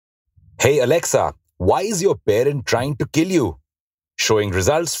Hey Alexa, why is your parent trying to kill you? Showing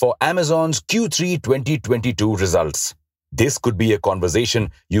results for Amazon's Q3 2022 results. This could be a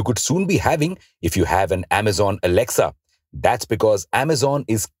conversation you could soon be having if you have an Amazon Alexa. That's because Amazon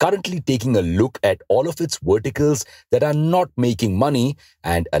is currently taking a look at all of its verticals that are not making money,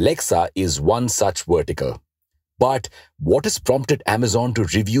 and Alexa is one such vertical. But what has prompted Amazon to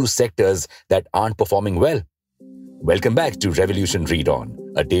review sectors that aren't performing well? Welcome back to Revolution Read On,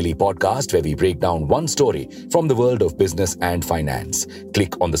 a daily podcast where we break down one story from the world of business and finance.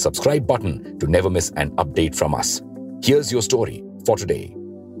 Click on the subscribe button to never miss an update from us. Here's your story for today.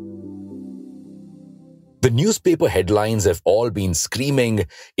 The newspaper headlines have all been screaming,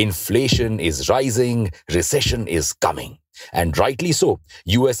 inflation is rising, recession is coming. And rightly so,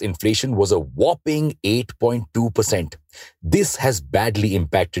 US inflation was a whopping 8.2%. This has badly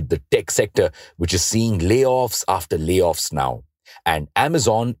impacted the tech sector, which is seeing layoffs after layoffs now. And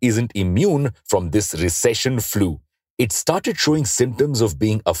Amazon isn't immune from this recession flu. It started showing symptoms of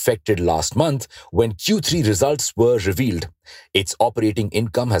being affected last month when Q3 results were revealed. Its operating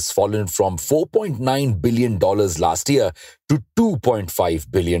income has fallen from $4.9 billion last year to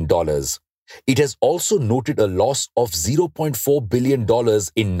 $2.5 billion. It has also noted a loss of $0.4 billion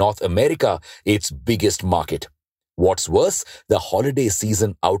in North America, its biggest market. What's worse, the holiday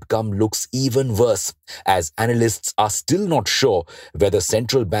season outcome looks even worse, as analysts are still not sure whether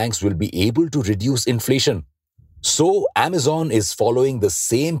central banks will be able to reduce inflation. So, Amazon is following the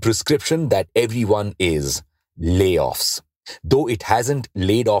same prescription that everyone is: layoffs. Though it hasn't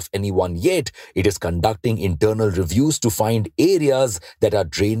laid off anyone yet, it is conducting internal reviews to find areas that are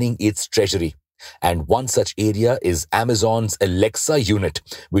draining its treasury. And one such area is Amazon's Alexa unit,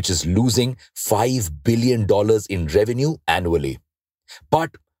 which is losing $5 billion in revenue annually.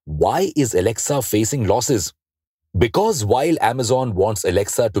 But why is Alexa facing losses? Because while Amazon wants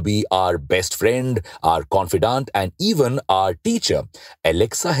Alexa to be our best friend, our confidant, and even our teacher,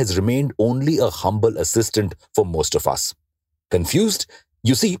 Alexa has remained only a humble assistant for most of us. Confused?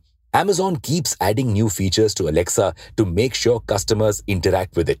 You see, Amazon keeps adding new features to Alexa to make sure customers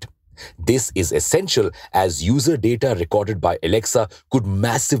interact with it. This is essential as user data recorded by Alexa could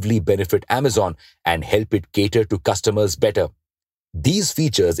massively benefit Amazon and help it cater to customers better. These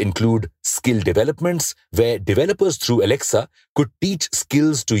features include skill developments, where developers through Alexa could teach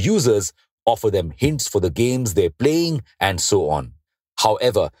skills to users, offer them hints for the games they're playing, and so on.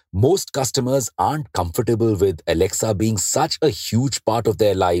 However, most customers aren't comfortable with Alexa being such a huge part of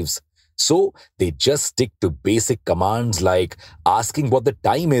their lives. So they just stick to basic commands like asking what the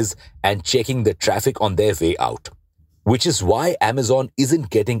time is and checking the traffic on their way out. Which is why Amazon isn't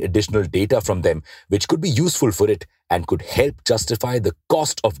getting additional data from them, which could be useful for it and could help justify the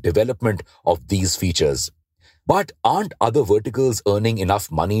cost of development of these features. But aren't other verticals earning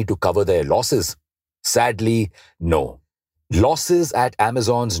enough money to cover their losses? Sadly, no. Losses at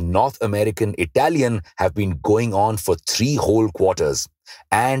Amazon's North American Italian have been going on for 3 whole quarters.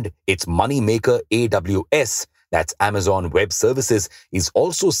 And its moneymaker AWS, that's Amazon Web Services, is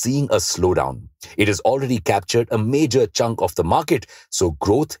also seeing a slowdown. It has already captured a major chunk of the market, so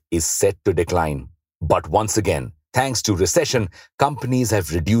growth is set to decline. But once again, thanks to recession, companies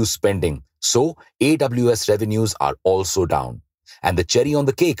have reduced spending, so AWS revenues are also down. And the cherry on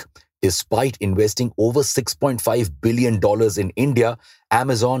the cake, despite investing over $6.5 billion in India,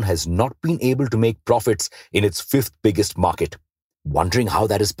 Amazon has not been able to make profits in its 5th biggest market. Wondering how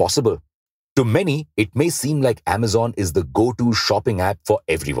that is possible? To many, it may seem like Amazon is the go-to shopping app for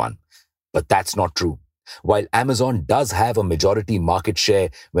everyone. But that's not true. While Amazon does have a majority market share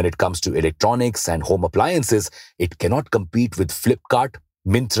when it comes to electronics and home appliances, it cannot compete with Flipkart,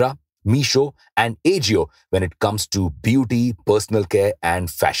 Myntra, Meesho, and Ajio when it comes to beauty, personal care,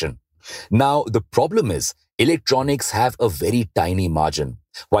 and fashion. Now, the problem is, electronics have a very tiny margin,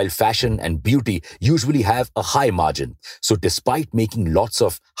 while fashion and beauty usually have a high margin. So despite making lots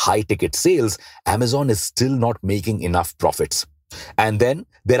of high-ticket sales, Amazon is still not making enough profits. And then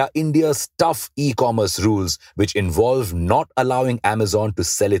there are India's tough e-commerce rules, which involve not allowing Amazon to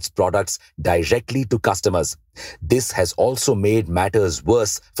sell its products directly to customers. This has also made matters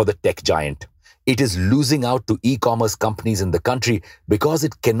worse for the tech giant. It is losing out to e-commerce companies in the country because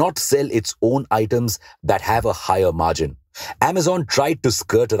it cannot sell its own items that have a higher margin. Amazon tried to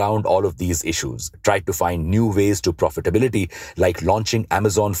skirt around all of these issues, tried to find new ways to profitability, like launching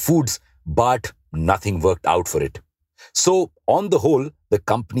Amazon Foods, but nothing worked out for it. So, on the whole, the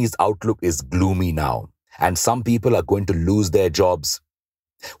company's outlook is gloomy now, and some people are going to lose their jobs.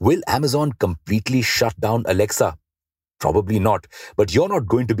 Will Amazon completely shut down Alexa? Probably not, but you're not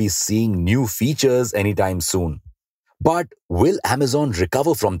going to be seeing new features anytime soon. But will Amazon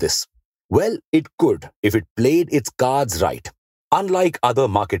recover from this? Well, it could if it played its cards right. Unlike other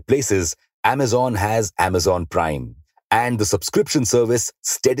marketplaces, Amazon has Amazon Prime, and the subscription service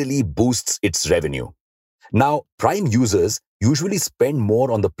steadily boosts its revenue. Now, Prime users usually spend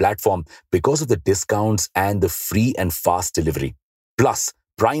more on the platform because of the discounts and the free and fast delivery. Plus,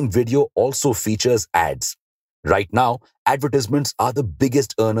 Prime Video also features ads. Right now, advertisements are the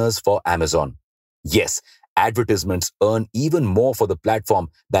biggest earners for Amazon. Yes, advertisements earn even more for the platform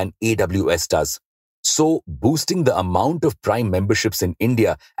than AWS does. So, boosting the amount of Prime memberships in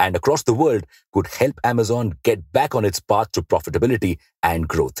India and across the world could help Amazon get back on its path to profitability and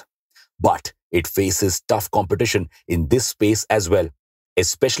growth. But it faces tough competition in this space as well,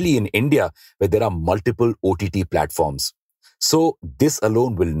 especially in India where there are multiple OTT platforms. So this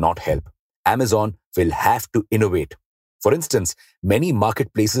alone will not help. Amazon will have to innovate. For instance, many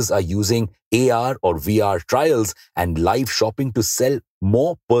marketplaces are using AR or VR trials and live shopping to sell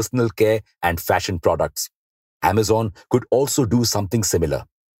more personal care and fashion products. Amazon could also do something similar.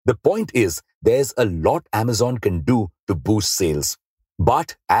 The point is, there's a lot Amazon can do to boost sales.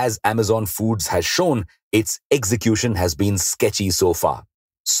 But as Amazon Foods has shown, its execution has been sketchy so far.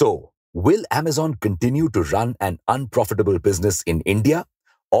 So, will Amazon continue to run an unprofitable business in India,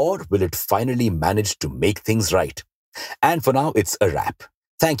 or will it finally manage to make things right? And for now, it's a wrap.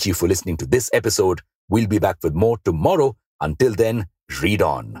 Thank you for listening to this episode. We'll be back with more tomorrow. Until then, read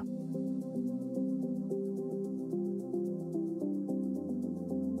on.